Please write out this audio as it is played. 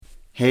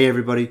Hey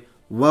everybody,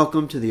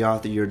 welcome to the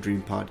Author Your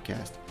Dream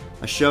podcast,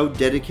 a show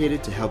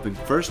dedicated to helping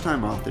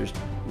first-time authors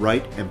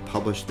write and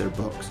publish their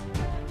books.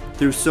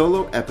 Through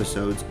solo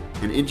episodes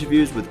and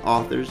interviews with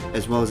authors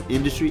as well as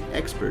industry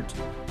experts,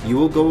 you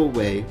will go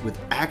away with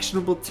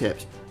actionable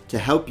tips to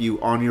help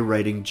you on your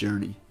writing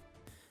journey.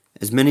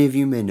 As many of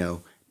you may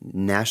know,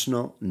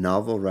 National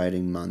Novel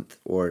Writing Month,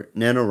 or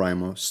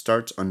NaNoWriMo,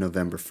 starts on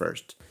November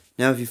 1st.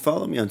 Now, if you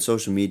follow me on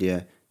social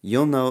media,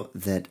 you'll know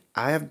that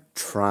I have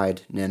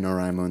tried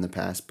NaNoWriMo in the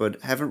past,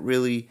 but haven't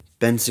really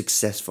been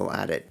successful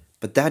at it.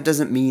 But that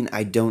doesn't mean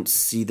I don't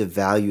see the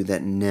value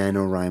that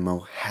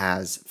NaNoWriMo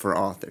has for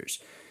authors.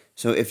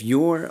 So if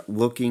you're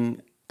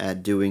looking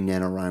at doing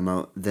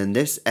NaNoWriMo, then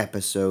this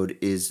episode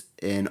is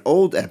an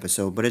old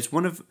episode, but it's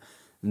one of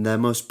the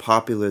most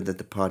popular that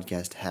the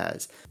podcast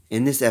has.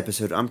 In this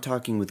episode, I'm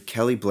talking with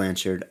Kelly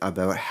Blanchard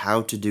about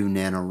how to do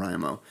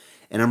NaNoWriMo.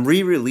 And I'm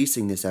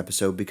re-releasing this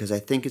episode because I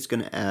think it's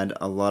going to add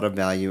a lot of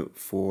value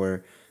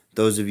for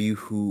those of you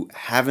who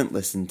haven't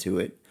listened to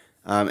it.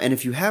 And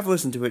if you have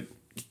listened to it,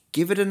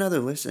 give it another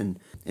listen.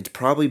 It's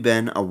probably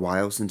been a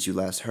while since you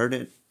last heard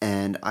it,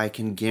 and I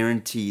can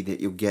guarantee that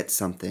you'll get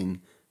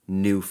something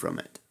new from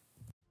it.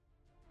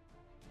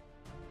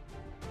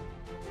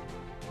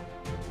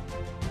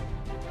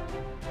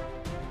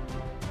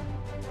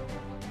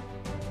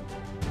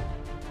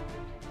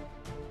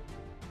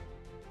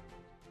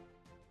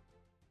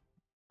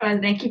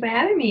 Thank you for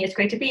having me. It's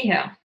great to be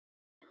here.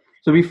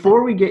 So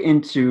before we get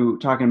into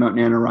talking about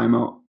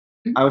NaNoWriMo,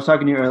 I was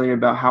talking to you earlier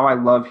about how I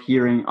love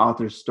hearing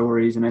authors'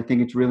 stories, and I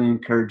think it's really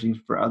encouraging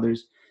for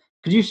others.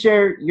 Could you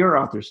share your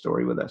author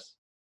story with us?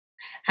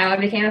 How I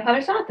became a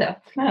published author.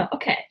 Oh,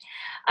 okay.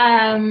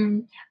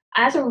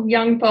 As a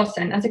young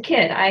person, as a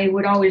kid,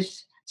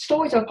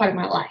 stories were part of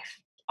my life.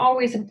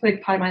 Always a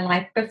big part of my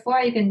life. Before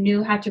I even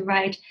knew how to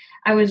write,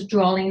 I was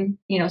drawing,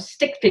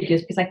 stick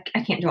figures because I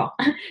can't draw.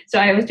 So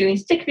I was doing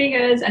stick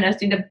figures and I was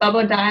doing the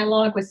bubble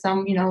dialogue with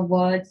some,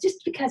 words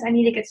just because I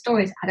needed to get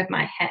stories out of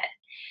my head.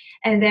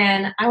 And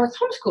then I was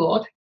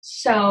homeschooled.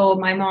 So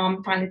my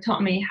mom finally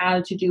taught me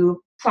how to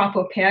do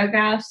proper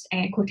paragraphs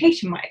and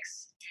quotation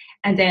marks.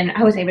 And then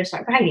I was able to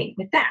start writing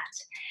with that.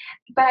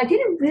 But I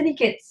didn't really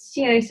get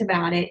serious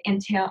about it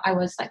until I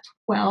was like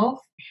 12.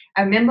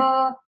 I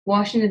remember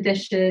washing the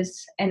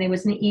dishes, and it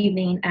was in the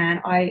evening,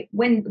 and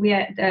when we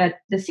had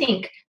the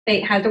sink, they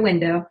had the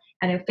window,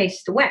 and it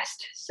faced the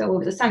west, so it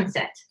was a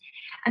sunset.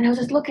 And I was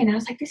just looking, and I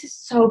was like, "This is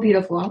so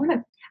beautiful. I want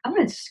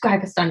to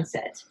describe a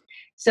sunset."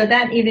 So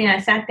that evening, I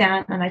sat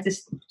down and I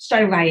just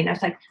started writing. I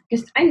was like,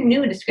 because I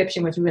knew a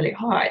description was really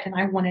hard, and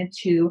I wanted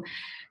to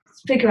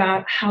figure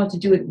out how to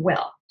do it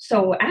well.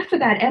 So after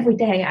that, every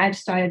day I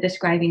started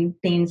describing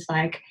things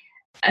like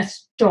a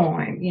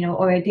storm,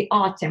 or the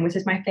autumn, which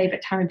is my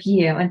favorite time of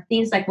year, and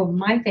things like were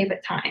my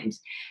favorite times.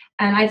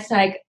 And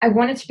I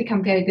wanted to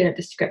become very good at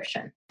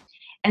description.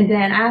 And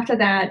then after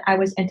that, I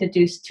was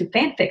introduced to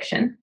fan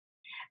fiction.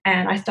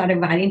 And I started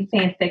writing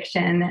fan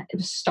fiction. It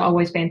was Star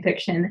Wars fan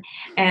fiction.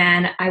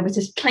 And I was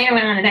just playing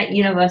around in that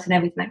universe and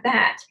everything like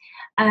that.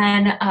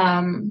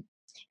 And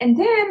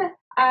then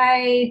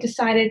I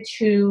decided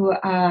to,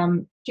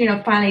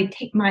 finally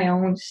take my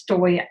own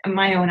story,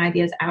 my own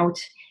ideas out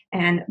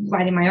and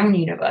writing my own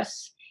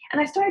universe. And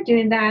I started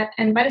doing that.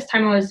 And by this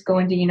time I was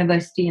going to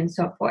university and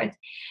so forth.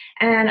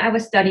 And I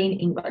was studying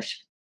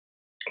English.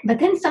 But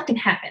then something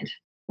happened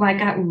where I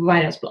got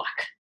writer's block.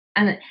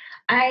 And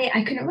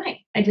I couldn't write.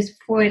 I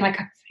just, for like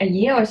a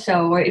year or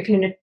so, or if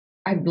even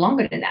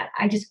longer than that,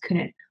 I just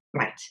couldn't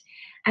write.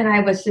 And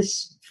I was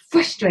just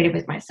frustrated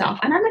with myself.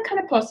 And I'm the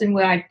kind of person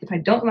where if I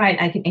don't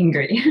write, I get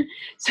angry.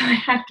 So I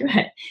have to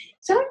write.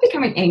 So I'm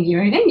becoming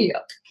angrier and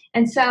angrier.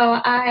 And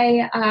so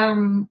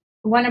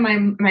one of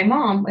my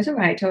mom was a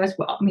writer as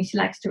well. I mean, she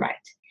likes to write.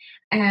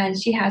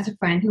 And she has a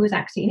friend who was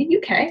actually in the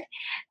UK.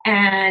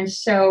 And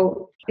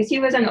so, because he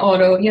was an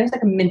author, it's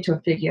like a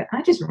mentor figure.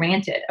 I just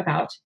ranted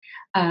about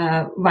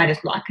writer's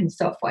block and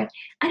so forth.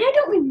 And I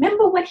don't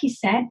remember what he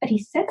said, but he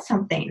said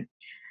something.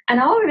 And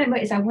all I remember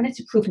is I wanted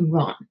to prove him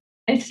wrong.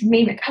 And it just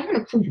made me, I want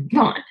to prove him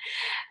wrong.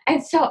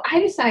 And so I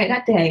decided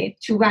that day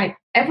to write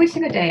every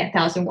single day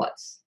 1,000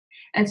 words.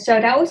 And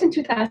so that was in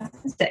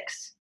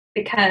 2006,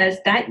 because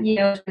that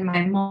year was when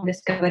my mom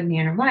discovered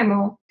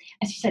NaNoWriMo.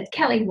 And she said,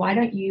 "Kelly, why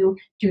don't you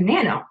do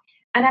Nano?"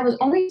 And I was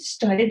only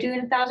started doing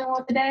 1,000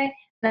 words a day.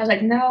 And I was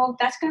like, no,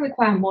 that's going to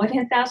require more than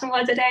 1,000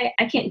 words a day.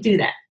 I can't do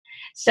that.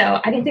 So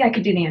I didn't think I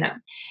could do Nano.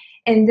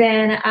 And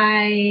then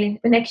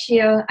the next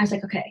year, I was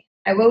like, okay,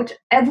 I wrote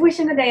every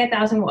single day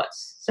 1,000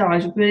 words. So I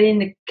was really in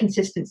the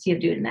consistency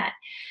of doing that.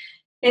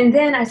 And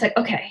then I was like,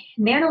 okay,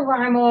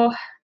 NaNoWriMo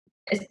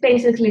is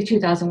basically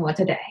 2,000 words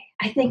a day.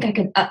 I think I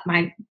could up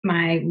my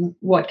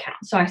word count.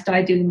 So I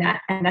started doing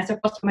that. And that's the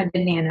first time I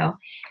did Nano.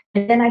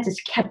 And then I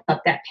just kept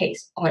up that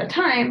pace all the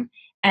time.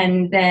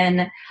 And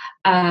then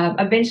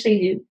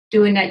eventually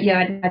doing that year,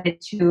 I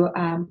decided to,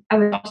 I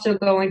was also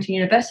going to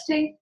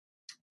university,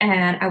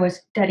 and I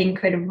was studying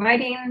creative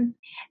writing.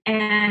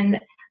 And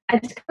I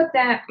discovered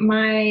that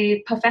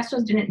my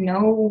professors didn't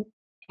know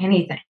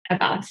anything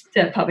about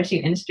the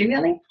publishing industry,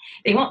 really.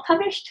 They weren't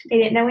published. They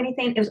didn't know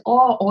anything. It was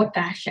all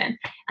old-fashioned.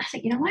 I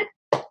said, you know what?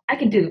 I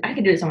can do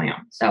this on my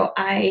own. So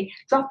I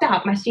dropped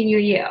out my senior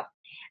year.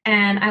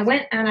 And I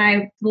went and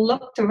I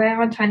looked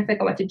around trying to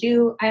figure out what to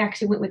do. I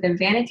actually went with the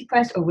Vanity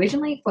Press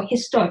originally for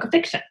historical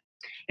fiction,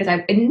 because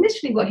I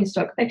initially wrote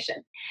historical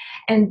fiction.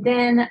 And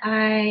then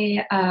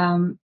I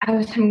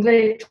was having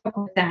really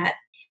trouble with that.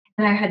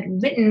 And I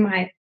had written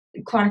my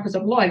Chronicles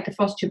of Lloyd, the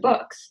first 2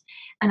 books.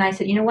 And I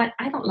said, you know what?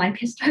 I don't like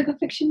historical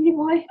fiction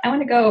anymore. I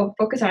want to go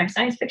focus on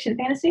science fiction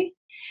fantasy.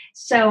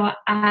 So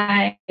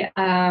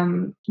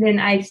then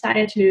I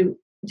decided to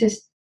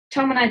just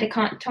terminate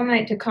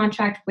the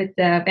contract with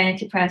the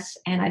Vanity Press,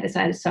 and I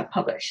decided to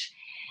self-publish.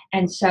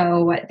 And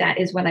so that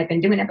is what I've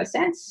been doing ever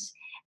since.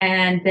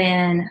 And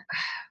then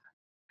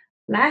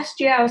last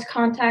year I was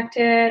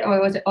contacted, or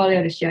was it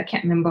earlier this year? I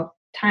can't remember.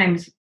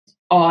 Time's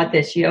odd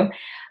this year.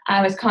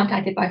 I was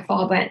contacted by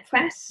Fallbrandt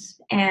Press,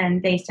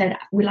 and they said,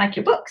 we like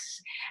your books,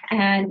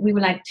 and we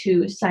would like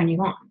to sign you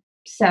on.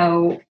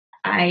 So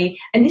I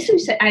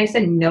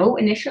said no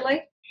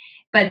initially,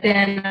 but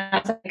then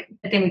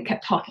we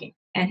kept talking,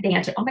 and they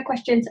answered all my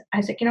questions. I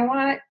was like, you know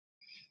what?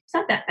 It's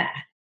not that bad,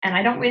 and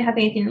I don't really have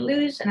anything to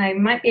lose, and I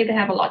might be able to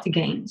have a lot to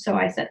gain. So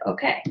I said,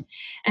 okay.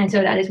 And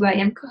so that is where I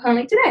am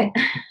currently today.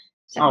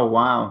 So. Oh,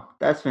 wow.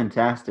 That's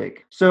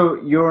fantastic. So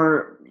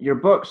your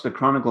books, The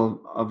Chronicle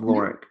of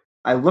Lorik,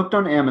 I looked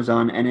on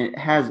Amazon, and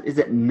is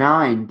it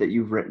 9 that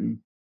you've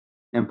written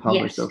and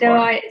published so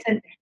far?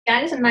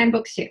 That is a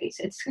 9-book series.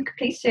 It's a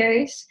complete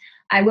series.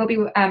 I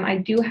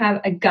do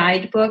have a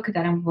guidebook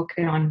that I'm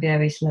working on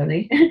very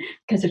slowly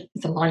because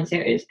it's a long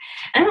series.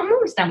 And I'm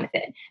almost done with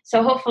it.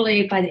 So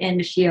hopefully by the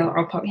end of this year,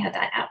 I'll probably have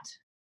that out.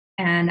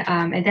 And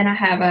then I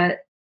have a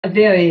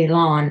very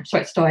long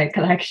short story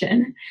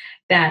collection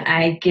that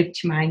I give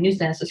to my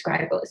newsletter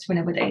subscribers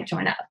whenever they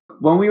join up.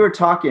 When we were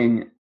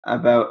talking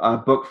about a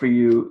book for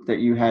you that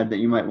you had that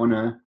you might want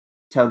to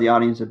tell the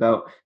audience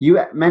about, you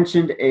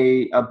mentioned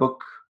a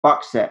book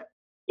box set.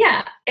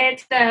 Yeah,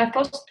 it's the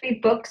first 3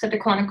 books of the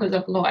Chronicles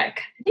of Lorik.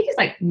 I think it's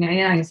like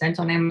 99 cents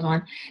on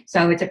Amazon.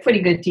 So it's a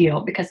pretty good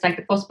deal because like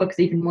the first book is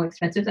even more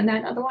expensive than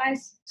that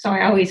otherwise. So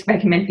I always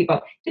recommend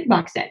people do the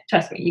box set.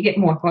 Trust me, you get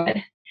more for it.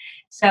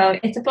 So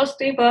it's the first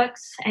 3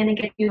 books, and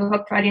it gets you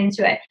hooked right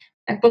into it.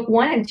 Book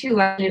 1 and 2,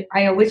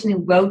 I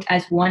originally wrote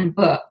as one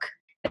book,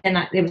 but then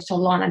it was so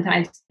long and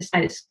I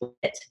decided to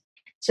split.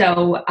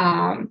 So,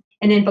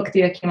 and then book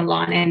 3 came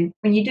along, and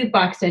when you do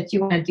box sets, you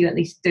want to do at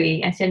least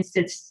 3. And since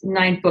it's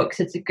 9 books,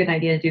 it's a good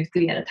idea to do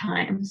 3 at a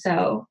time.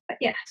 So, but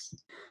yes.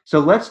 So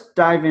let's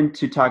dive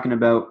into talking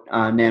about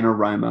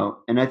NaNoWriMo.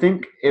 And I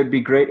think it would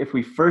be great if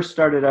we first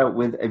started out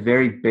with a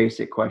very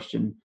basic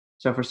question.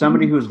 So for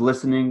somebody who's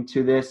listening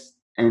to this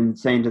and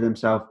saying to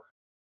themselves,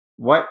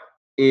 what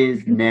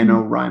is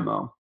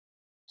NaNoWriMo?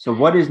 So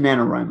what is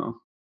NaNoWriMo?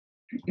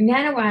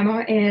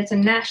 NaNoWriMo is a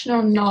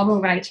National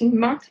Novel Writing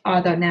Month,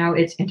 although now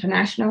it's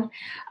international.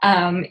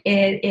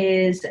 It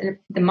is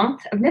the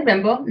month of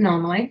November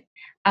normally,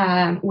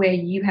 where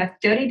you have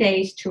 30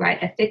 days to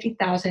write a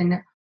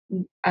 50,000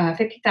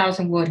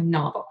 word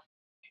novel.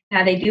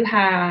 Now they do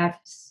have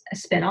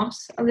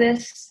spin-offs of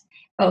this,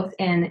 both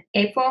in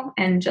April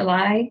and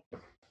July,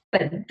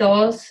 but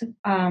those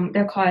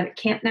they're called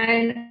Camp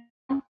NaNo,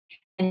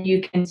 and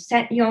you can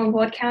set your own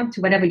word count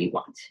to whatever you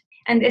want.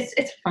 And it's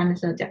fun,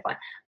 it's no different.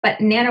 But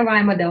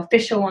NaNoWriMo, the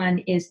official one,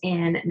 is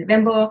in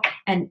November,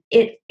 and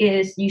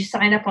you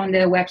sign up on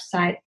their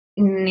website,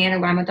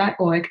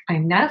 nanowrimo.org.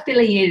 I'm not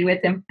affiliated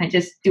with them. I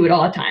just do it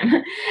all the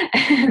time.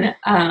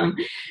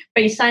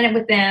 But you sign up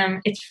with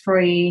them. It's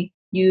free.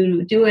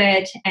 You do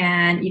it,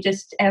 and you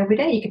just, every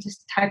day, you can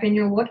just type in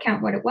your word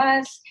count, what it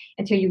was,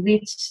 until you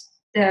reach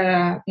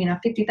the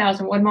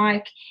 50,000 word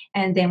mark.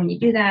 And then when you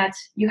do that,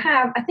 you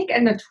have, I think,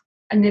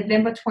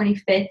 November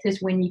 25th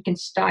is when you can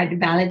start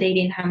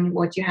validating how many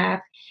words you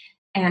have.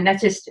 And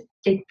that's just,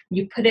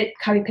 you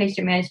copy paste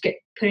your manuscript,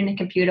 put it in a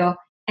computer,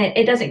 and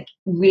it doesn't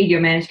read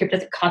your manuscript,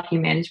 doesn't copy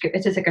your manuscript.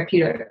 It's just a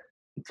computer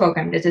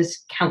program that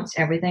just counts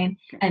everything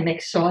and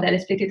makes sure that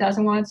it's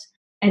 50,000 words.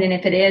 And then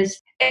if it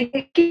is,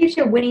 it gives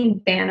you a winning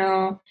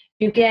banner.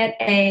 You get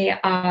a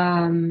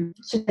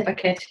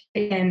certificate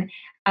you can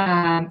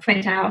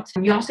print out.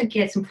 You also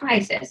get some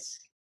prizes.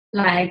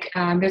 Like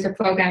there's a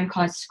program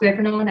called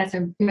Scrivener. That's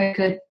a very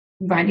good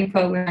writing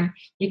program.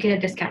 You get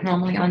a discount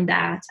normally on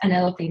that and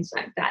other things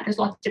like that. There's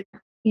lots of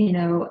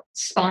different,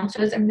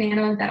 sponsors of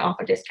Nano that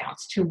offer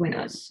discounts to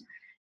winners.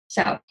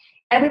 So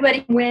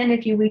everybody can win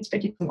if you reach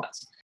 50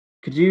 words.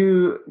 Could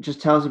you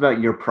just tell us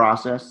about your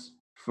process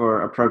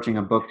for approaching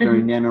a book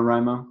during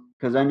NaNoWriMo?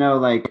 Because I know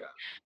like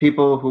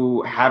people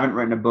who haven't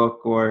written a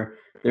book or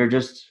they're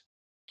just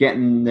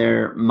getting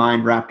their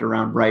mind wrapped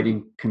around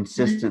writing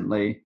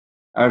consistently.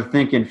 I was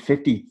thinking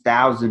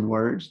 50,000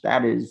 words.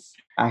 That is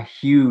a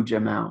huge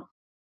amount.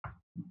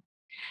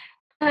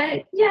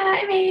 Yeah,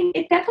 I mean,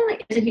 it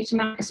definitely is a huge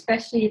amount,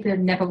 especially if you've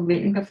never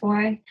written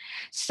before.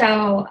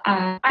 So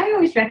I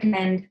always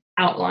recommend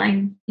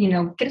outline,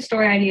 get a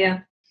story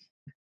idea,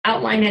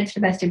 outline it to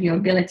the best of your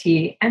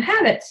ability and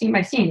have it scene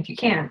by scene if you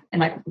can. And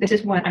like, this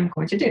is what I'm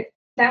going to do.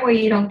 That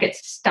way you don't get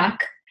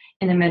stuck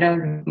in the middle of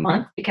the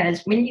month,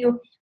 because when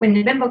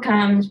November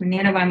comes, when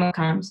NaNoWriMo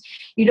comes,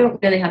 you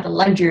don't really have the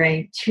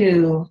luxury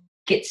to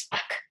get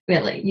stuck,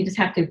 really. You just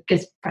have to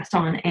just press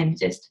on and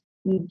just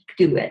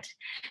do it.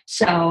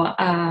 So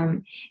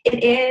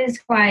it is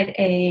quite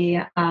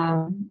a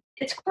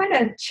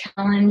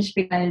challenge,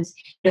 because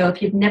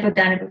if you've never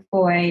done it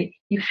before,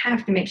 you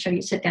have to make sure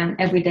you sit down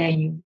every day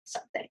and you do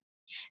something.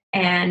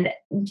 And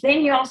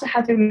then you also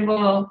have to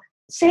remember,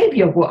 save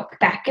your work,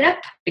 back it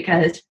up,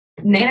 because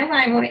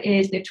NaNoWriMo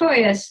is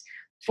notorious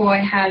for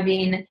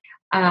having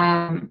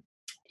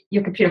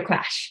your computer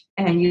crash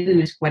and you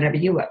lose whatever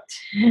you wrote,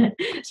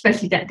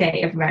 especially that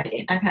day of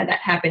writing. I've had that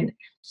happen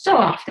so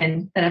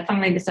often that I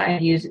finally decided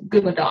to use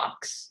Google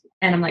Docs.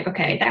 And I'm like,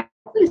 okay, that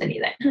won't lose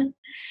anything.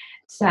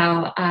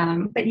 So,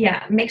 but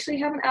yeah, make sure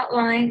you have an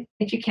outline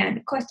if you can.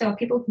 Of course, there are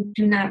people who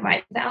do not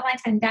write the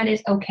outlines, and that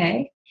is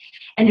okay.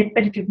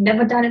 But if you've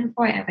never done it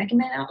before, I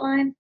recommend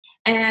outline.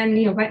 And,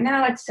 right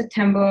now it's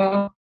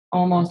September,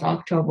 almost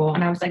October.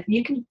 And I was like,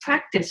 you can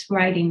practice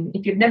writing.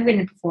 If you've never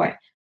written it before,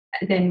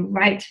 then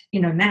write,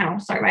 now.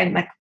 Start writing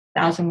like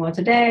 1,000 words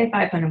a day,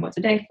 500 words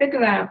a day.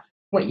 Figure out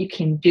what you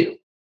can do.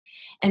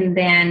 And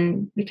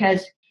then,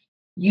 because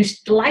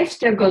life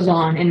still goes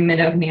on in the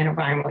middle of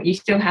NaNoWriMo. You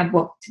still have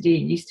work to do.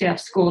 You still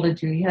have school to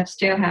do. You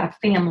still have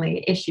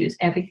family issues,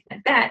 everything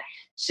like that.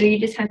 So you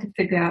just have to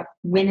figure out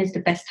when is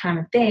the best time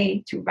of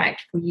day to write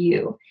for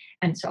you,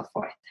 and so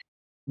forth.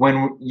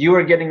 When you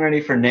are getting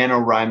ready for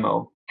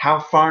NaNoWriMo, how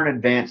far in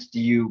advance do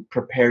you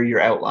prepare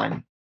your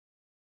outline?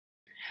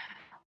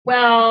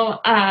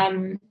 Well,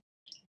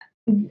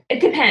 it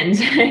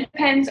depends. It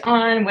depends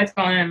on what's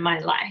going on in my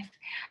life.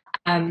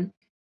 I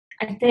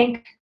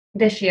think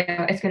this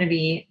year it's going to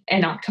be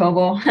in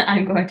October.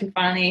 I'm going to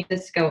finally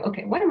just go,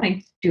 okay, what am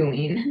I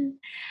doing?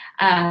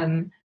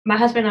 My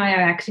husband and I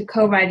are actually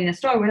co-writing a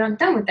story. We're not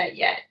done with that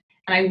yet.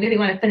 And I really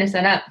want to finish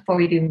that up before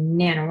we do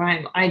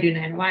NaNoWriMo. I do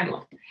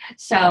NaNoWriMo.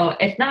 So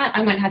if not,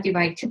 I'm going to have to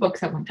write 2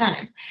 books at one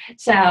time.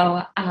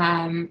 So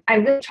I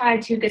really try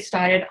to get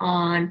started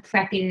on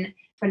prepping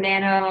for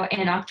Nano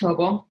in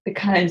October,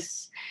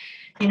 because,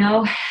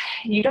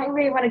 you don't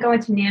really want to go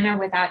into Nano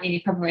without any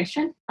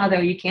preparation, although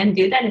you can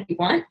do that if you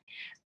want.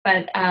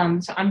 But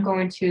so I'm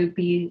going to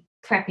be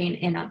prepping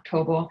in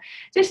October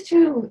just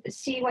to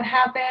see what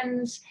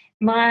happens.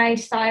 My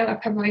style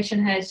of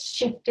preparation has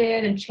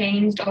shifted and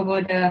changed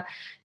over the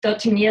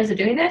 13 years of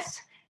doing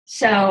this.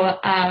 So,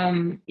 I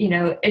don't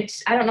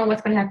know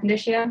what's going to happen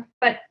this year,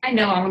 but I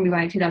know I'm going to be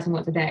writing 2,000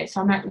 words a day,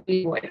 so I'm not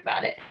really worried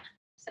about it.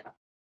 So.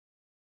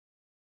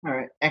 All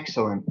right,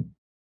 excellent.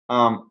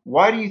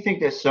 Why do you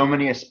think that so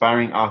many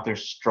aspiring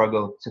authors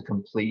struggle to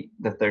complete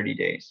the 30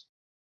 days?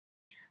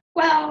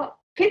 Well,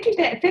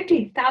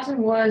 50,000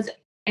 words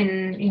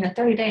in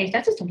 30 days,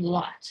 that's just a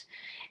lot.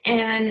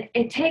 And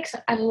it takes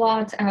a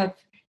lot of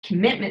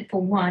commitment,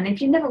 for one.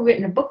 If you've never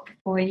written a book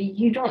before,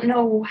 you don't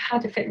know how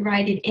to fit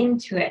writing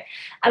into it.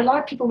 A lot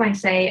of people might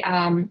say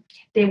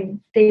they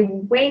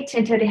wait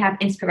until they have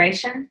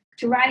inspiration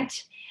to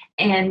write.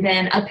 And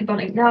then other people are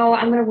like, no,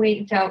 I'm going to wait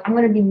until I'm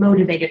going to be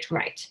motivated to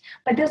write.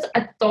 But there's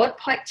a third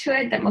part to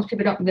it that most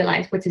people don't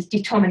realize, which is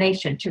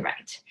determination to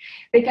write.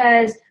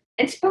 Because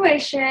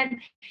inspiration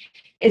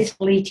is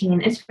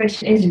fleeting.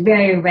 Inspiration is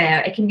very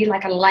rare. It can be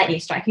like a lightning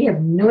strike. You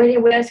have no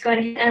idea where it's going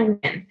to hit and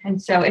when. And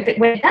so when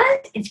it does,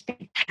 it's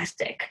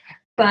fantastic.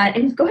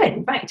 And go ahead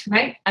and write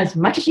as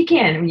much as you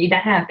can when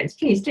that happens.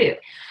 Please do.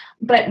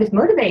 But with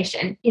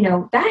motivation,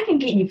 that can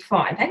get you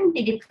far. That can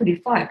get you pretty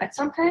far. But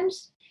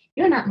sometimes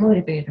you're not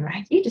motivated to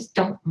write. You just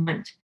don't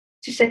want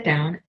to sit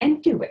down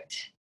and do it.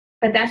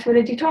 But that's where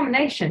the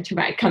determination to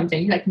write comes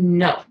in. You're like,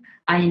 no,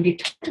 I am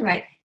determined to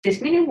write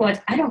this many words.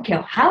 I don't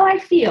care how I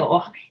feel,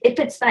 or if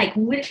it's like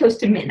really close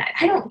to midnight.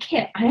 I don't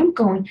care. I am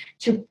going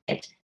to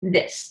get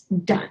this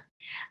done.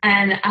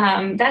 And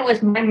that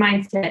was my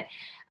mindset.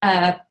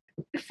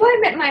 Before I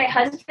met my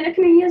husband a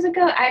few years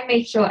ago, I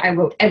made sure I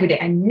wrote every day.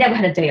 I never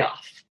had a day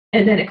off.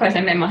 And then, of course,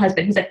 I met my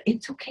husband. He's like,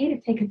 it's okay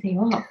to take a day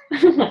off.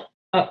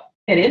 Oh,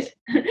 it is?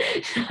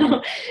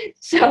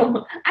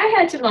 So I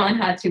had to learn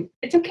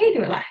it's okay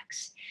to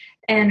relax.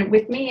 And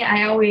with me,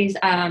 I always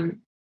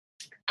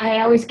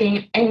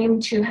aim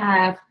to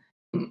have,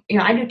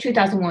 I do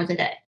 2,000 words a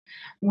day,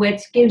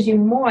 which gives you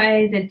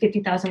more than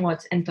 50,000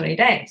 words in 30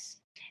 days.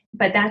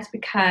 But that's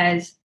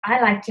because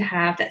I like to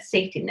have that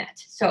safety net.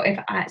 So if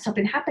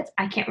something happens,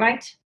 I can't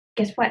write,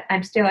 guess what?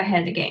 I'm still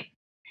ahead of the game.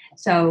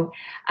 So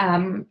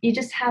you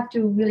just have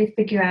to really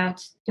figure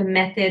out the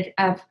method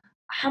of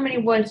how many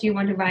words you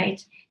want to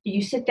write. Do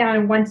you sit down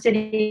in one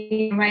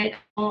sitting and write,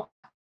 or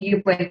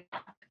you break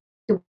up?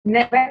 The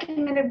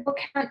recommended book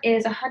count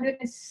is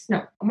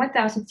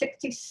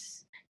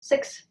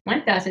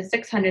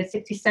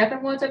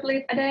 1,667 words, I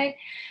believe, a day.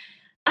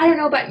 I don't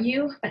know about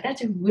you, but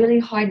that's a really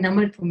hard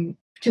number to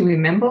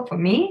remember for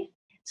me.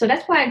 So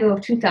that's why I go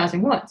with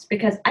 2,000 words,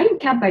 because I can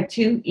count by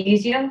 2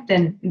 easier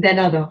than that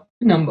other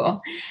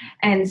number.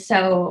 And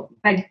so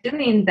by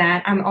doing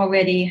that, I'm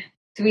already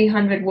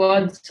 300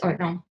 words or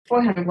no,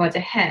 400 words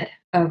ahead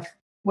of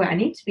where I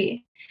need to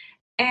be.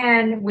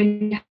 And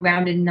when you have a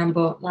rounded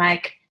number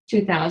like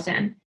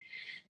 2,000,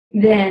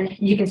 then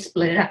you can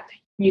split it up.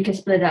 You can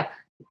split it up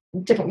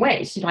different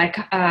ways. Like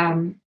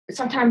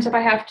sometimes if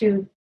I have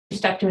to do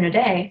stuff during a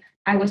day,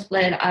 I will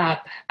split it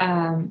up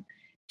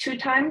 2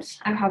 times.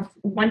 I have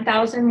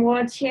 1,000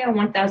 words here,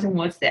 1,000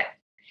 words there.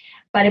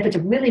 But if it's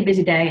a really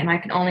busy day and I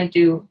can only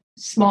do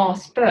small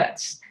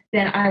spurts,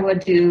 then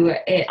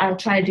I'll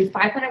try to do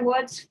 500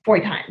 words 4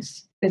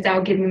 times, because that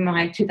will give me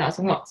my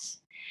 2,000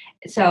 words.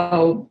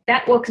 So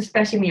that works,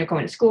 especially when you're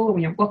going to school,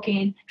 when you're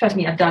working. Trust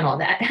me, I've done all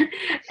that.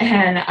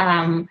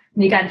 And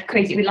when you got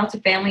crazy with lots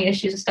of family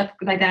issues and stuff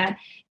like that,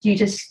 you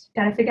just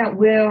got to figure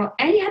out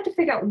and you have to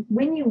figure out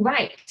when you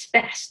write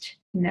best.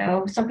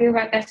 Some people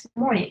write best in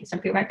the morning, some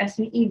people write best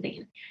in the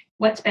evening.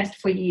 What's best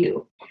for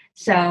you?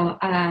 So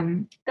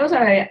those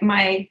are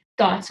my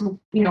thoughts,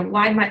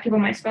 why people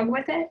might struggle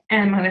with it,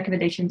 and my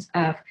recommendations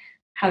of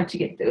how to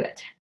get through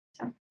it.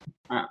 So.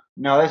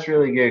 No, that's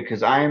really good,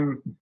 because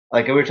I'm,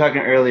 like we were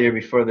talking earlier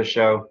before the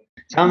show,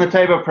 I'm the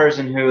type of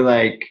person who,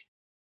 like,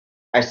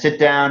 I sit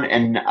down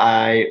and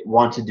I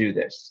want to do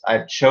this.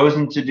 I've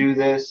chosen to do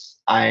this.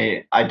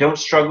 I don't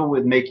struggle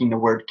with making the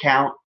word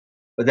count,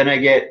 but then I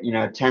get,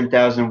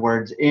 10,000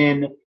 words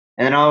in, and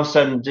then all of a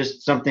sudden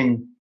just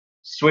something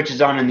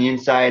switches on the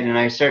inside, and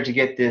I start to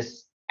get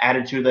this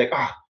attitude like,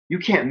 oh, you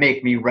can't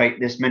make me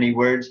write this many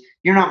words.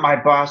 You're not my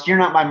boss. You're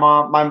not my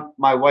mom.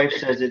 My wife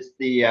says it's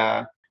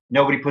the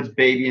nobody puts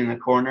baby in the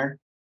corner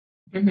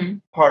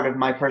part of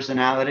my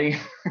personality,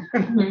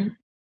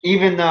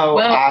 even though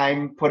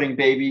I'm putting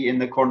baby in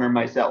the corner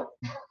myself.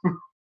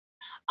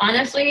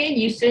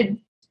 Honestly,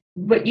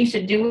 what you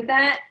should do with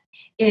that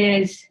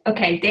is,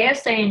 okay, they're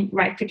saying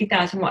write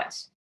 50,000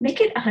 words. Make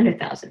it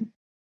 100,000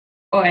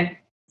 or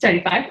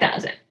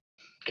 35,000.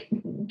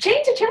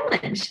 Change the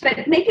challenge,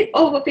 but make it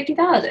over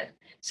 50,000.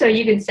 So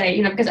you can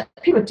say, because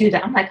people do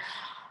that. I'm like,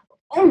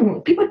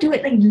 oh, people do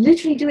it. They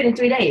literally do it in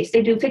 3 days.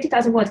 They do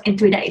 50,000 words in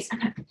 3 days.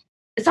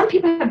 Some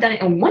people have done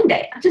it in 1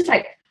 day. I'm just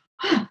like,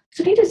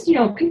 so they just,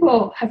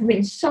 people have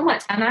written so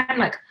much. And I'm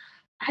like,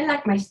 I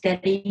like my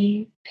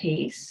steady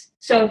pace.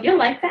 So if you're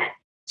like that,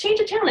 change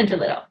the challenge a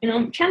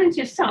little, challenge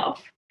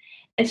yourself.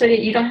 And so that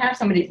you don't have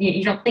somebody,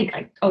 you don't think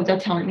like, oh, they're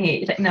telling me.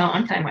 It's like, no,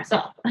 I'm telling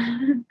myself.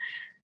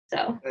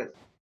 So.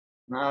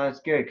 No, that's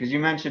good. Because you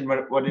mentioned,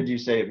 what did you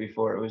say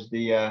before? It was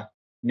the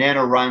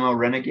NaNoWriMo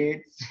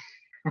Renegades?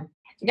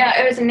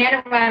 Yeah, it was the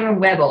NaNoWriMo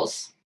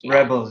Rebels. Yeah.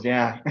 Rebels,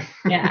 yeah.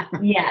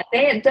 yeah.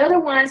 They're the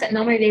ones that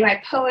normally they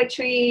write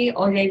poetry,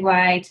 or they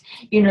write,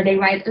 they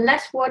write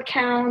less word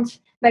count.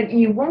 Like,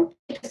 you won't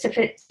get a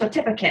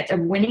certificate of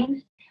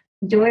winning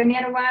during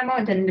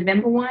NaNoWriMo, the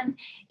November one,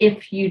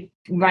 if you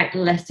write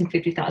less than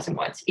 50,000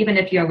 words, even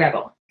if you're a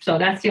rebel. So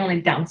that's the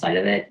only downside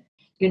of it.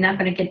 You're not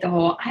going to get the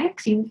whole, I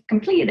actually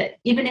completed it,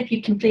 even if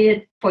you complete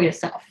it for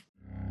yourself.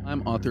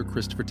 I'm author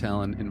Christopher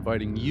Tallon,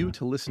 inviting you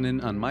to listen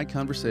in on my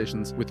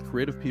conversations with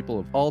creative people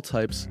of all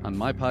types on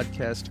my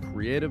podcast,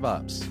 Creative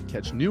Ops.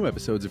 Catch new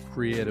episodes of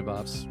Creative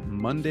Ops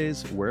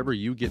Mondays wherever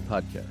you get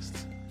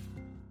podcasts.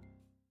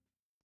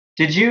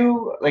 Did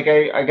you, I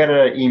got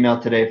an email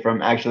today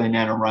from actually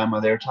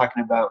NaNoWriMo. They were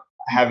talking about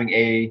having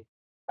a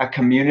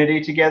community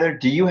together.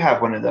 Do you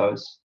have one of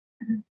those?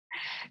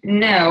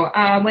 No.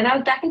 When I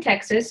was back in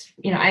Texas,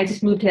 I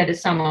just moved here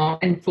this summer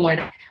in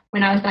Florida.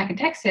 When I was back in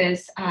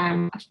Texas,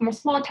 I'm from a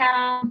small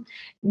town,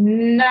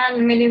 not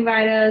many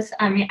writers.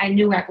 I mean, I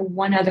knew like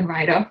one other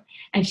writer,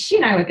 and she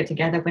and I would get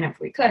together whenever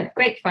we could.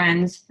 Great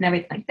friends and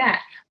everything like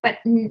that. But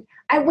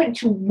I went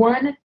to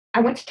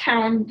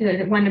town,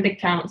 one of the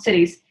big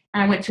cities,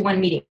 and I went to one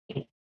meeting.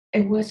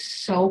 It was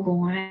so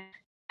boring.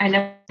 I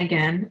never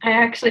again.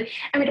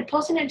 The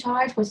person in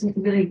charge wasn't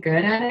really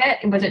good at it.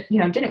 It wasn't,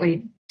 didn't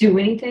really do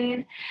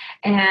anything.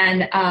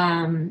 And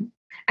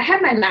I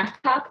have my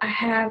laptop. I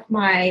have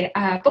my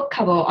book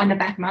cover on the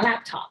back of my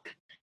laptop,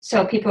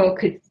 so people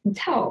could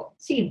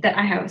see that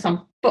I have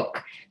some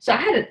book. So I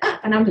had it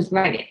up, and I was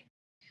writing.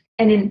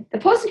 And then the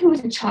person who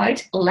was in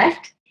charge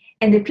left,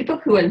 and the people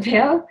who were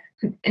there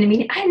in the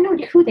meeting, I had no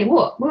idea who they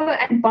were. We were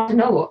at Barnes &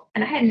 Noble,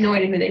 and I had no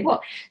idea who they were.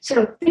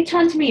 So they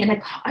turned to me and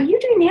like, are you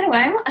doing NaNoWriMo?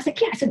 I was like,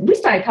 yeah. I said, we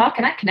started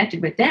talking. I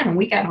connected with them, and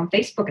we got on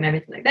Facebook and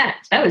everything like that.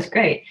 So that was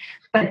great.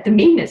 But the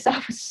meeting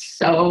itself was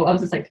I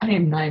was just like, I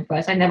am not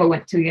impressed. I never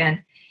went to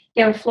again.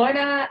 Yeah, with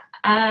Florida,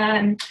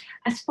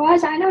 as far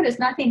as I know, there's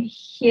nothing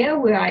here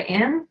where I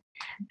am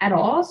at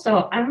all.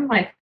 So I'm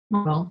like,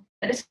 well,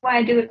 that's why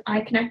I do it.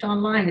 I connect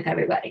online with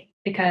everybody,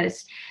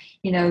 because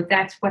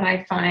that's what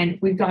I find,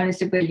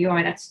 regardless of where you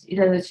are,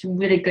 there's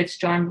really good,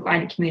 strong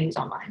writing communities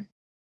online.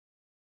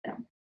 So.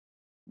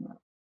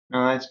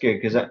 No, that's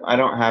good, because I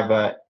don't have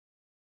a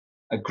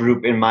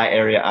group in my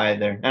area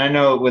either. And I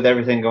know with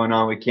everything going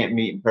on, we can't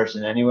meet in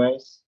person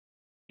anyways.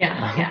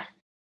 Yeah.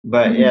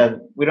 But yeah,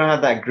 we don't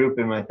have that group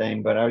in my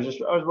thing. But I was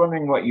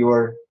wondering what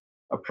your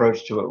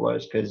approach to it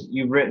was, because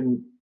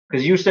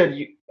you said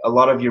a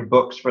lot of your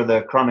books for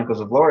the Chronicles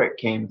of Lorik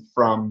came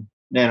from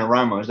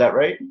NaNoWriMo. Is that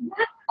right?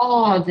 Not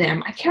all of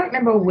them. I can't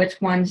remember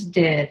which ones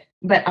did,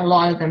 but a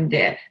lot of them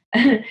did.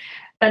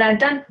 But I've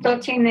done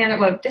 13 nano.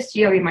 Well, this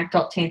year will be my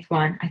 13th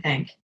one, I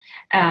think.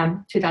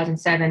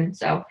 2007,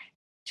 so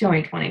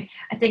 2020.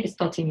 I think it's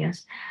 13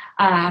 years.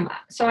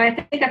 So I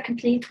think I've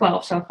completed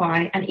 12 so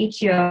far, and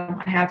each year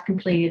I have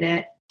completed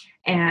it.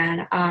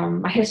 And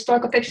my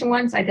historical fiction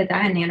ones, I did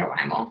that in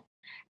NaNoWriMo.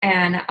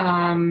 And,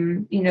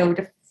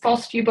 the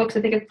first few books,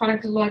 I think of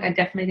Chronicles of Lork, I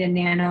definitely did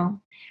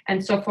Nano.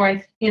 And so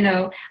forth,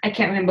 I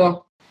can't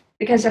remember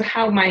because of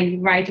how my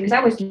writing, because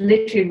I was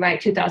literally write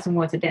 2,000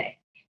 words a day.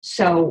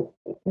 So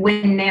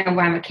when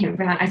NaNoWriMo came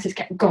around, I just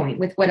kept going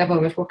with whatever I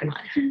was working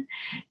on.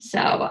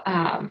 So,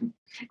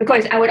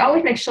 because I would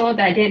always make sure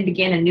that I didn't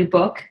begin a new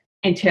book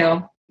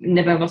until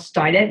November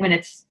started, when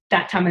it's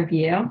that time of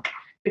year.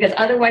 Because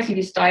otherwise, if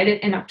you start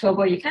it in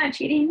October, you're kind of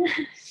cheating.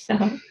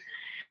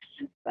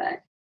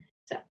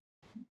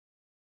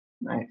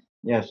 Nice.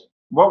 Yes.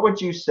 What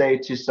would you say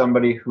to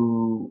somebody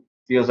who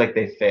feels like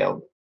they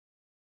failed?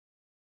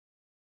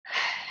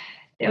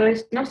 There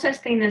was no such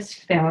thing as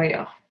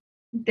failure.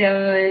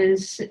 There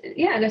was,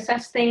 no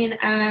such thing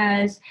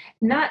as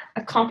not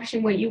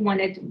accomplishing what you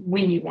wanted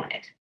when you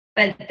wanted.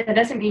 But that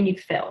doesn't mean you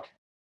failed.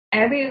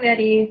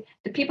 Everybody,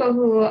 the people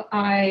who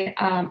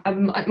are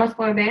much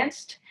more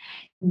advanced,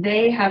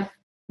 they have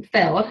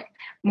failed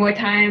more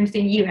times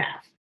than you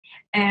have.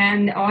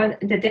 And all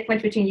the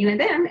difference between you and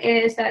them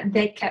is that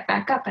they kept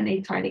back up and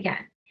they tried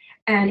again.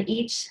 And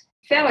each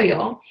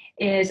failure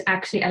is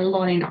actually a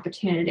learning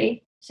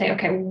opportunity. Say,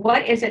 okay,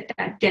 what is it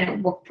that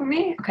didn't work for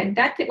me? Okay,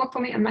 that didn't work for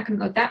me. I'm not going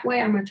to go that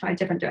way. I'm going to try a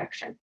different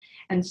direction,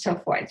 and so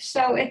forth.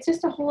 So it's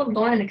just a whole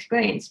learning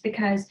experience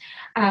because,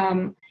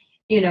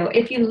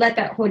 if you let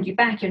that hold you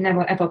back, you'll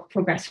never ever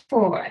progress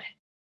forward.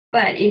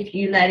 But if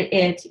you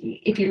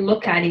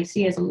look at it,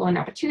 see it as a learning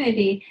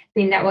opportunity,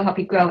 then that will help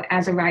you grow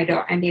as a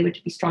writer and be able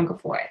to be stronger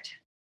for it.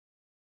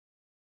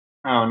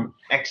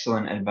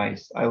 Excellent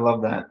advice. I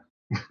love that.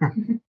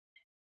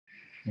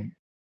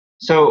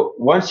 So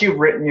once you've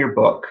written your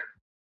book,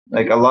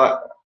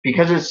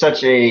 because it's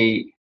such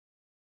a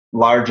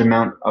large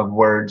amount of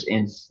words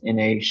in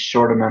a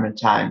short amount of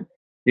time,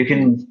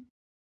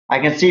 I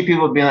can see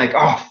people being like,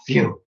 oh,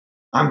 phew,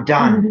 I'm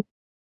done.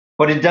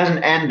 But it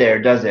doesn't end there,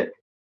 does it?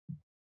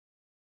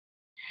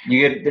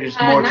 There's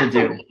more to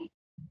do.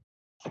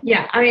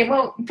 Yeah,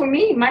 for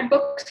me, my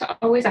books are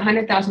always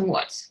 100,000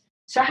 words.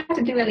 So I have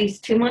to do at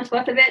least 2 months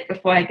worth of it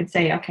before I could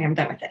say, okay, I'm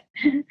done with it.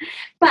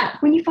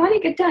 But when you finally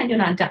get done, you're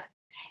not done.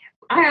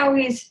 I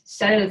always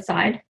set it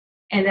aside,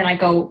 and then I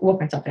go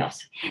work on something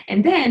else.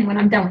 And then when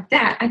I'm done with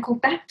that, I go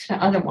back to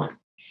the other one,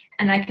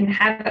 and I can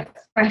have it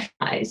fresh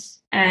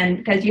eyes, and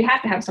because you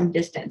have to have some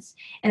distance.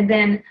 And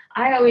then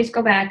I always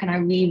go back and I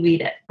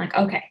reread it, like,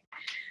 okay,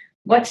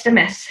 what's the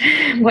mess?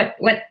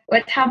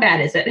 How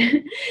bad is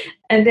it?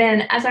 And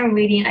then as I'm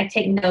reading, I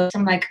take notes.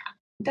 I'm like,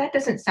 that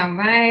doesn't sound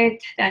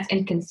right. That's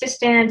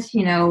inconsistent,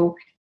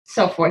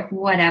 so forth,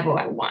 whatever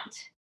I want.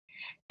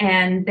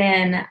 And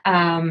then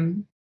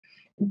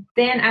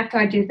after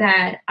I do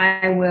that,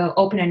 I will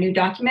open a new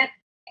document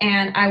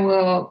and I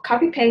will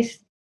copy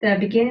paste the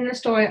beginning of the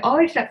story all the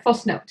way to that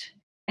first note.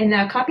 And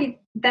I'll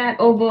copy that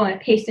over and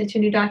paste it into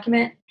a new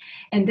document.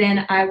 And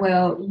then I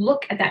will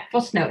look at that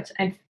first note,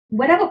 and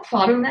whatever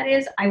problem that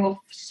is, I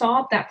will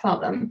solve that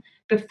problem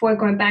before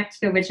going back to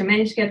the original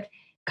manuscript,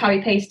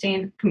 copying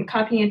from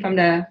from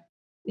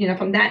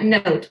that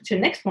note to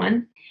the next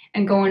one,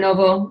 and going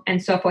over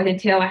and so forth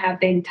until I have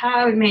the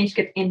entire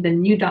manuscript in the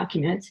new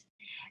document.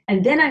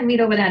 And then I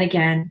read over that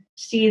again,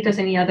 see if there's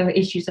any other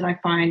issues that I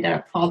find that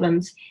are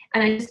problems.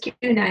 And I just keep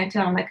doing that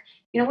until I'm like,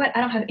 you know what,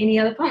 I don't have any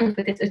other problems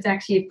with it. It's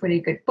actually a pretty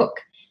good book.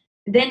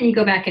 Then you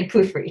go back and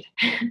proofread.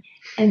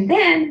 And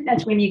then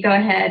that's when you go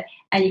ahead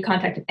and you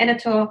contact an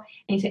editor and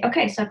you say,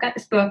 okay, so I've got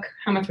this book,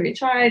 how much will you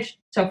charge,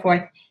 so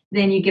forth.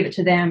 Then you give it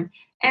to them.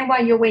 And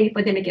while you're waiting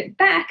for them to get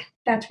back,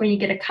 that's when you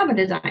get a cover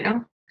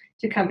designer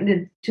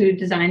to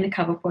design the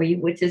cover for you,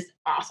 which is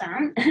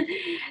awesome.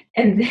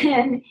 And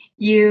then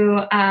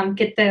you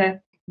get the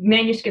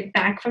manuscript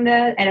back from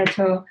the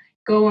editor,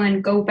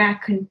 go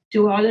back and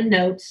do all the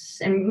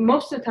notes. And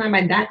most of the time,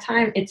 at that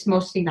time, it's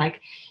mostly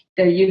like,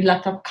 you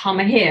left off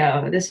comma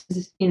here, this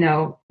is,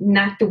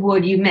 not the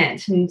word you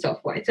meant, and so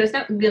forth. So it's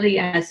not really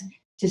as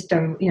just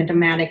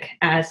dramatic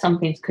as some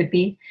things could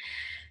be.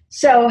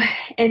 So,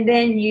 and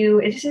then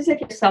this is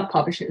if you're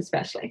self-publishing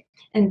especially,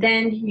 and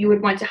then you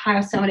would want to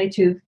hire somebody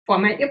to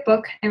format your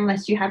book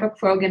unless you have a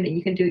program that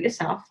you can do it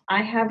yourself.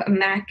 I have a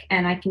Mac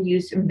and I can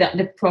use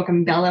the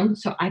program Vellum,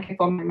 so I can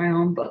format my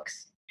own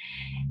books.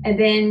 And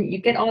then you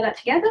get all that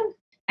together.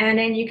 And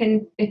then you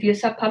can, if you're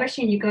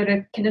self-publishing, you go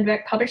to Kindle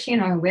Direct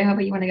Publishing or wherever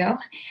you want to go,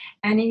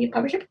 and then you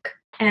publish a book.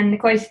 And of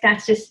course,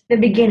 that's just the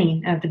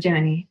beginning of the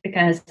journey,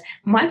 because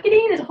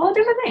marketing is a whole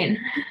different thing.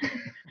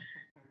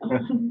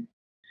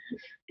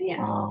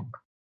 Yeah.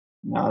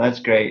 No, that's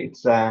great.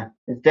 It's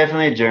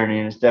definitely a journey,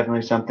 and it's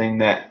definitely something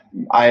that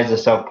I, as a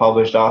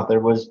self-published author,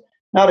 was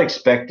not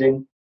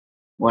expecting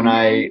when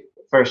I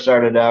first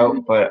started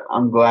out. But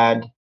I'm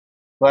glad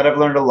glad I've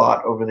learned a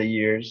lot over the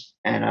years,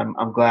 and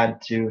I'm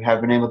glad to have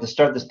been able to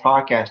start this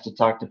podcast to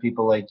talk to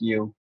people like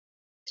you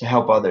to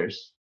help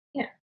others.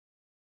 Yeah,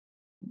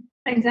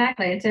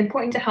 exactly. It's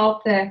important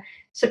to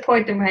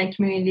support the writing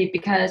community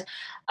because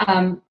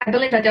I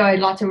believe that there are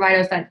lots of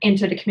writers that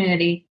enter the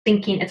community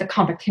thinking it's a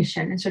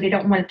competition, and so they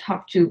don't want to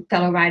talk to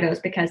fellow writers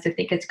because they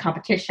think it's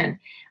competition.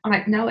 I'm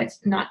like, no,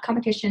 it's not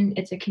competition.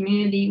 It's a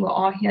community. We're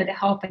all here to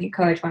help and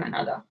encourage one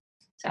another.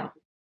 So.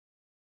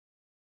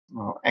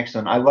 Oh,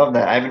 excellent! I love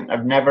that.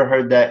 I've never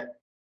heard that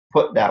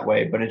put that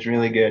way, but it's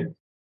really good.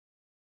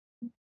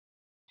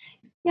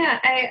 Yeah,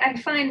 I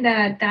find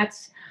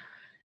that's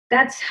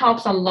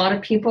helps a lot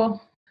of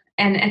people,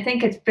 and I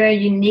think it's very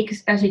unique,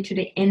 especially to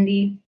the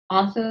indie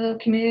author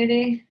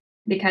community,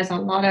 because a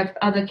lot of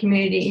other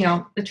community,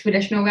 the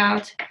traditional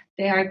route,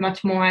 they are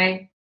much more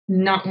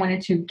not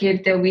wanting to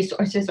give their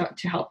resources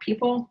to help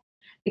people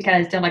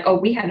because they're like, oh,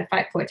 we had to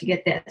fight for it to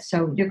get this,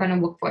 so you're going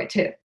to work for it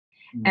too.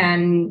 Mm-hmm.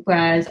 And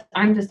whereas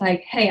I'm just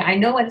like, hey, I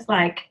know what it's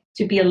like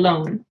to be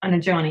alone on a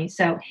journey,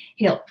 so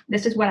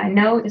this is what I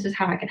know, this is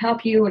how I can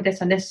help you, or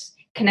this and this,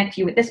 connect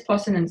you with this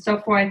person and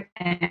so forth,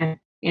 and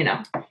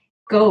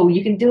go,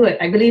 you can do it,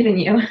 I believe in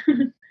you.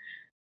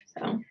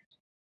 So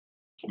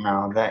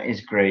no, that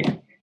is great.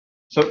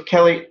 So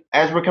Kelly,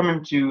 as we're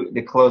coming to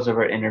the close of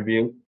our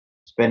interview,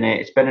 it's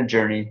been a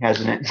journey,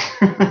 hasn't it?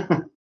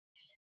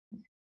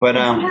 But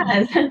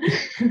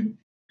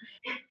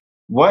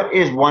what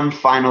is one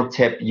final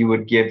tip you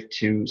would give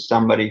to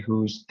somebody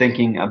who's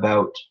thinking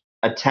about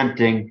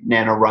attempting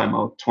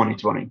NaNoWriMo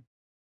 2020?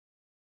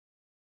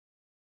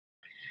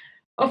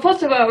 Well,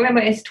 first of all, remember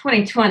it's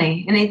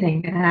 2020.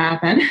 Anything can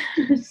happen,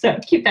 so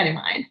keep that in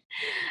mind.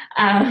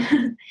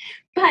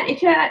 But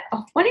if you're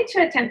wanting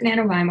to attempt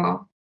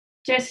NaNoWriMo,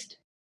 just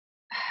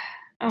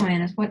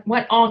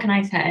what all can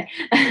I say?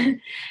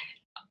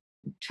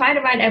 Try to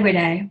write every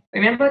day.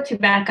 Remember to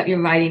back up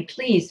your writing.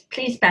 Please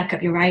back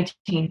up your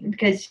writing,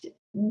 because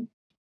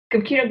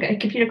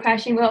computer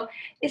crashing, well,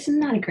 it's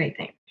not a great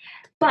thing.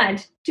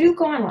 But do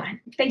go online,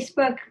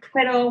 Facebook,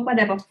 Twitter,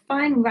 whatever.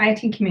 Find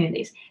writing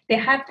communities. They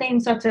have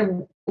things such as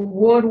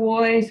word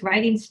wars,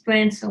 writing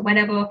sprints, or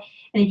whatever.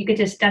 And you could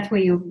that's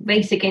where you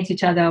race against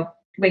each other,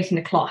 racing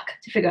the clock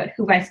to figure out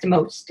who writes the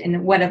most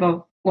in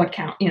whatever word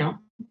count you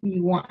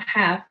want to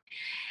have.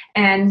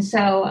 And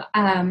so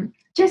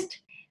just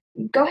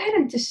go ahead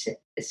and just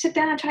sit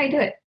down and try to do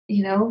it.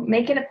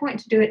 Make it a point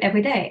to do it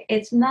every day.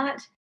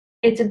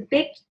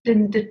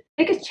 The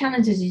biggest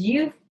challenge is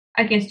you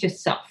against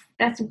yourself.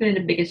 That's really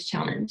the biggest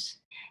challenge.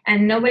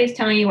 And nobody's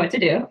telling you what to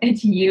do.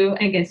 It's you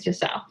against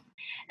yourself.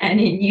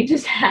 And you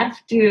just have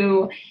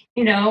to,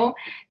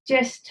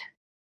 just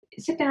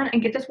sit down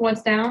and get those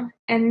words down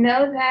and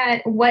know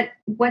that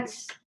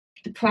what's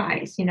the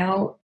prize,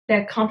 the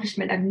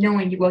accomplishment of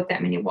knowing you wrote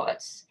that many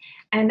words.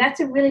 And that's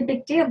a really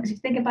big deal, because if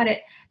you think about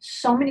it,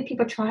 so many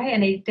people try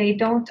and they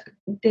don't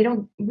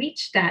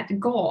reach that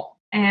goal.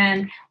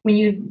 And when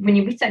you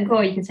reach that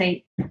goal, you can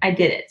say, I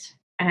did it.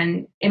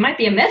 And it might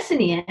be a mess in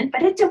the end,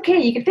 but it's okay.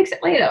 You can fix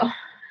it later.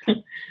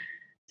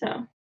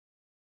 So.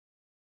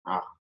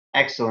 Oh,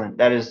 excellent.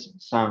 That is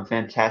some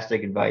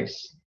fantastic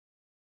advice.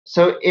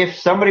 So if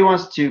somebody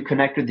wants to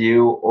connect with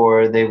you,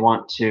 or they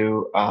want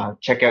to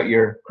check out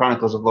your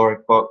Chronicles of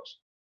Lorik books,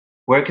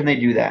 where can they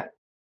do that?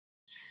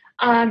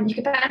 You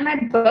can find my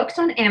books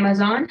on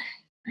Amazon.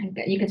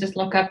 You can just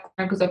look up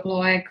Chronicles of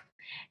Lorik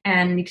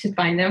and you can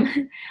find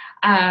them.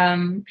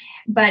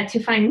 But to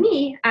find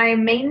me,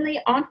 I'm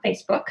mainly on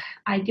Facebook.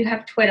 I do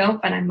have Twitter,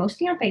 but I'm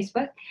mostly on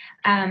Facebook.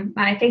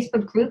 My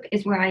Facebook group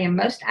is where I am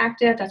most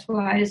active. That's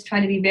where I just try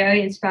to be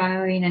very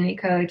inspiring and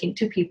encouraging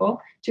to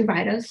people, to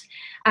writers.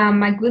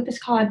 My group is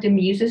called The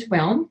Muses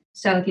Realm.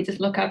 So if you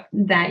just look up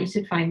that, you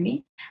should find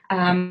me.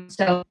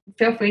 So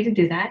feel free to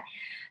do that.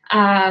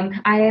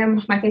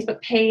 My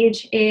Facebook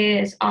page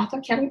is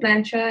author Kelly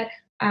Blanchard.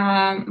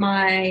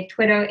 My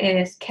Twitter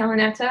is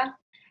Kellanetta,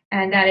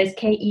 and that is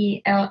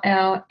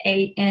KELLANNETTA.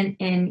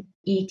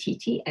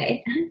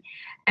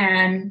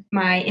 And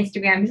my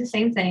Instagram is the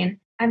same thing.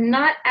 I'm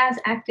not as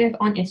active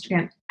on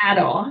Instagram at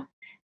all.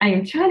 I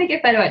am trying to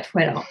get better at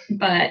Twitter,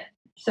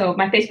 so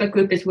my Facebook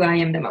group is where I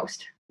am the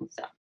most.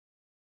 So.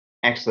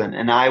 Excellent.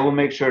 And I will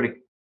make sure to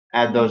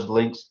add those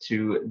links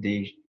to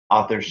the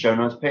author's show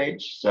notes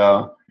page.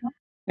 So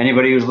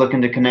anybody who's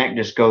looking to connect,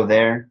 just go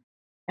there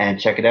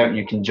and check it out, and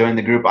you can join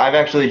the group. I've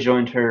actually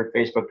joined her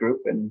Facebook group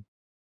and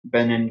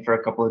been in for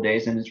a couple of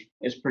days, and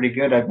it's pretty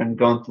good. I've been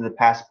going through the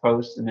past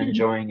posts and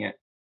enjoying it.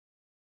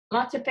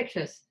 Lots of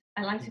pictures.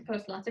 I like to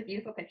post lots of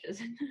beautiful pictures.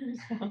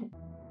 So.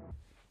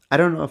 I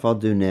don't know if I'll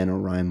do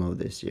NaNoWriMo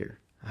this year.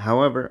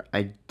 However,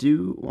 I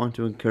do want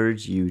to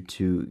encourage you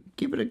to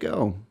give it a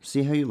go.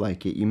 See how you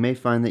like it. You may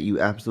find that you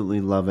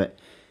absolutely love it,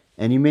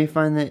 and you may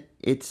find that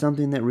it's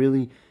something that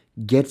really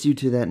gets you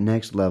to that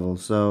next level.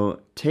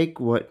 So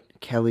take what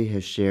Kelly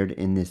has shared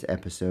in this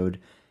episode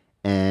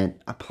and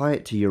apply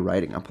it to your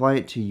writing. Apply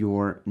it to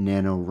your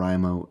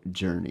NaNoWriMo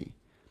journey.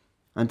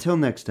 Until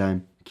next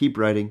time, keep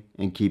writing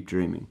and keep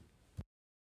dreaming.